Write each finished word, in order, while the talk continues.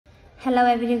Hello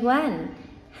everyone!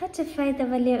 How to find the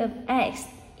value of x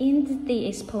in the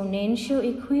exponential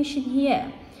equation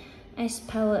here? X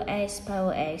power x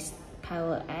power x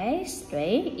power x,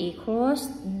 right, equals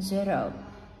 0,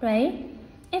 right?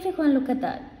 Everyone look at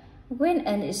that. When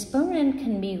an exponent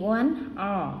can be 1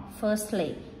 or,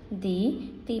 firstly,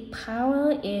 the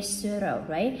power is 0,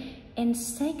 right? And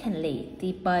secondly,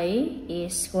 the base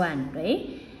is 1,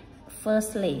 right?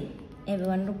 Firstly,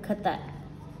 everyone look at that.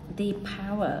 The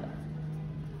power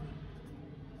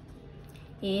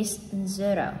is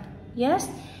 0, yes,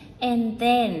 and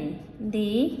then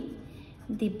the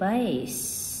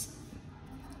base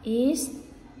is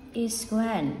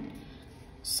 1.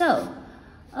 So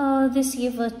this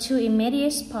gives us two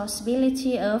immediate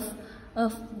possibility of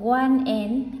 1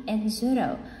 and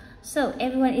 0. So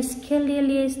everyone is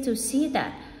clearly to see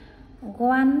that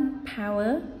 1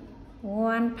 power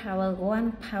 1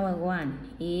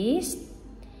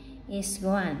 is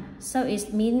 1. So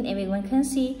it means everyone can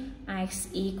see x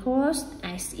equals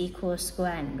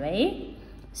 1, right?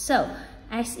 So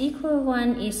x equals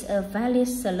 1 is a valid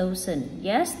solution.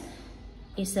 Yes,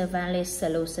 it's a valid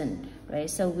solution, right?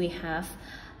 So we have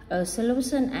a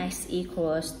solution x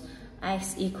equals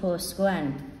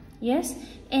 1. Yes,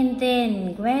 and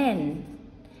then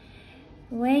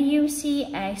when you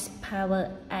see x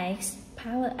power x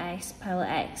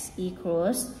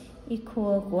equals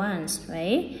 1,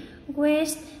 right? Where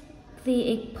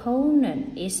the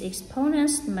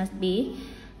exponents must be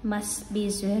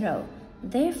 0.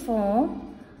 Therefore,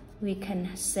 we can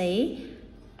say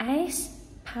x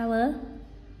power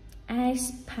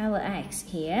x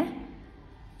here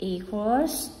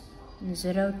equals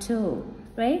 0 too,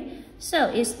 right? So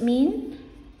it means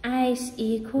x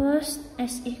equals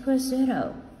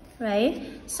 0,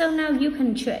 right? So now you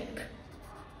can check.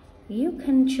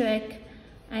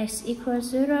 X equals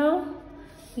 0.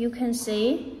 You can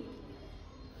say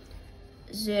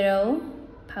 0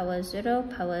 power 0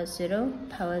 power 0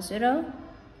 power 0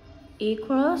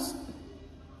 equals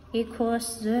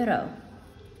 0.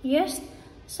 Yes,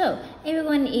 so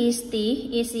everyone is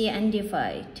the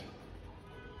undivided.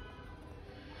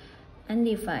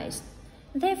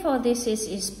 Therefore this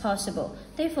is possible.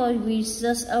 Therefore we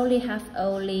just have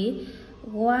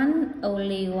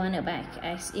one back.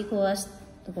 X equals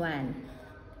 1.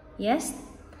 Yes.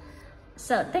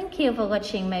 So thank you for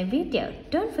watching my video.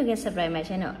 Don't forget to subscribe my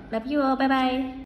channel. Love you all. Bye bye.